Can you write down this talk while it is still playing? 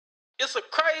It's a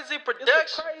crazy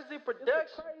production.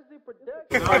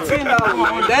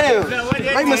 $10. Damn.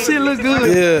 Make my shit look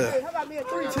good. Yeah.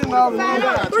 $10, man.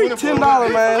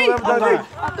 $10, man.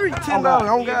 $10.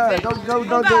 On God. Don't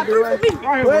do it.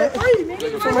 What?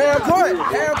 From Half-Court.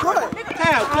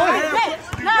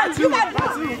 Nah, you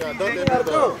got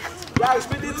to y'all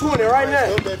spend this 20 right now.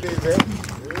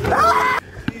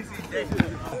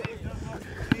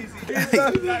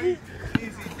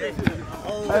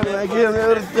 Hey man, give me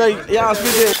another straight. Y'all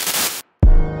spend this.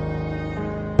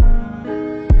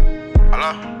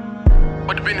 Hello?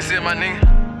 What the business is, my nigga?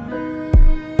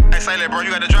 Hey, say that, bro.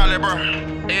 You got to drop that, bro.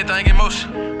 Everything in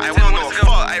motion. Hey, we don't give a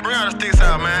fuck. Hey, bring all the sticks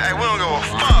out, man. Hey, we don't give a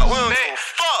fuck. We don't give a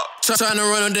fuck. Tryna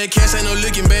run on that cash, ain't no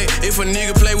looking back. If a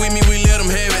nigga play with me, we let him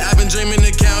have it. I been dreaming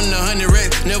of counting 100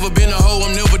 racks. Never been a hoe,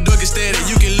 I'm never ducking static.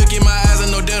 You can look in my eyes,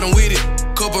 I know that I'm with it.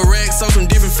 Couple racks, so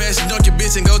some different fashion. Dunk your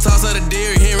bitch and go toss her the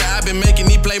Derrick Henry. I been making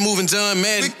me play moving John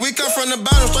Madden. We come from the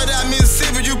bottom, straight out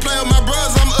Mississippi. You play with my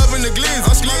brothers, I'm up in the glizzy.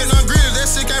 I'm smoking on grills, that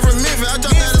shit came from Memphis. I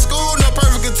jumped out of school, no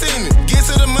perfect continuity. Get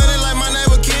to the money like my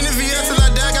neighbor Kenny. VS till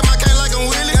I die, got my cane like I'm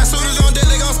Willie. Got shooters on deck,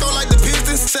 they gon' score like the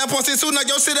Pistons. 7.62, knock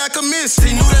your shit out commission.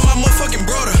 TeeNu, that my motherfucking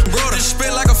brother.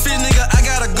 Disrespect like a fish, nigga, I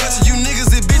got a guts. You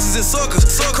niggas is bitches and suckers.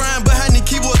 Crying behind the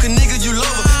keyboard, cause nigga, you love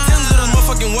her. Tens of those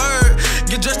motherfucking word.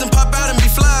 Get dressed and pop out and be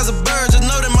fly as a bird. Just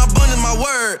know that my bun is my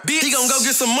word. He gon' go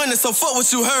get some money, so fuck what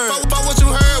you heard. Fuck what you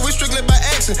heard, we strictly by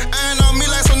action. Iron on me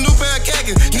like some new pair of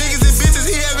khakis. Niggas and bitches,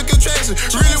 he having contraction.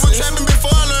 Really was trapping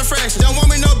before I learned fraction. Don't want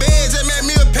me no bed, just make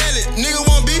me a pallet. Nigga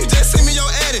want beef, just send me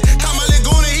your addict. Call my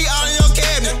Laguna, he all in your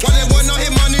cabinet. Why that boy know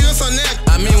hit my needles on that?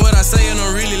 I mean what I say and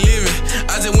I'm really living.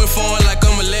 I just went forward like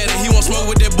I'm a ladder. He won't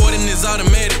smoke with that boy, then it's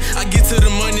automatic. I get to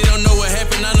the money, don't know what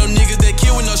happened. I know niggas that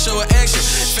kill with no show of action.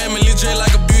 Family dread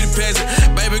like a beauty pageant.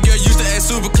 Baby girl used to act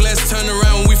super classy. Turn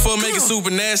around when we fuck, make it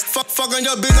super nasty. Fuck on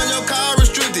your bitch on your car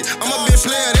restricted. I'm a bitch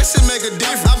player, that shit make a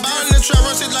difference. I bought in the trap,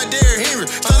 run shit like Derrick Henry.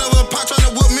 Turn over a pot,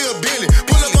 tryna whip me a Billy.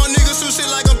 Pull up on niggas, shoot shit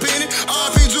like I'm Penny.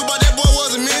 RP Drew, but that boy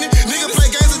was a minute. Nigga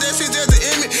play games, that shit just an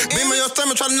image. Beam on your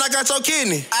stomach, tryna knock out your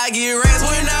kidney. I get racks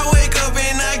when I wake up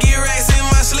and I get racks in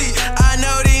my sleep. I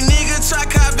know these niggas try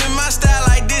copying my style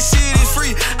like this shit is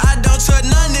free. I don't trust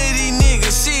none of these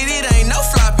niggas, shit, it ain't no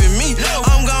flopping me.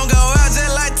 I'm gon' go out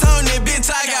just like Tony,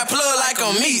 bitch, I got plugged like a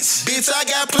meats. Bitch, I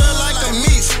got plugged like a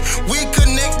meats. We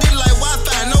connected like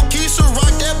Wi-Fi, no keys to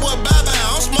rock that boy bye-bye.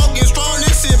 I'm smoking strong,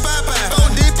 this shit bye-bye. So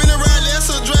deep in the ride,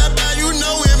 that's a drive-by, you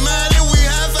know it, man, we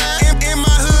high-five. In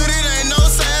my hood, it ain't no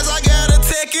size, I got a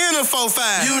tech in a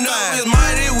 4-5. You know it's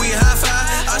mighty, we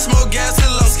high-five. I smoke gas till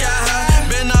I'm sky high.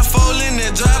 Been not folding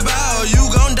that drive-by, or you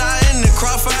gon' die in the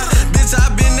crossfire. Bitch,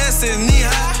 I been that since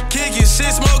knee-high. Kicking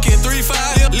shit, smoking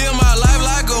 3-5. Live my life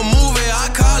like a movie, I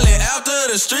call it after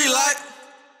the street light.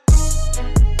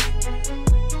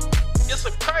 It's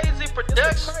a crazy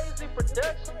production.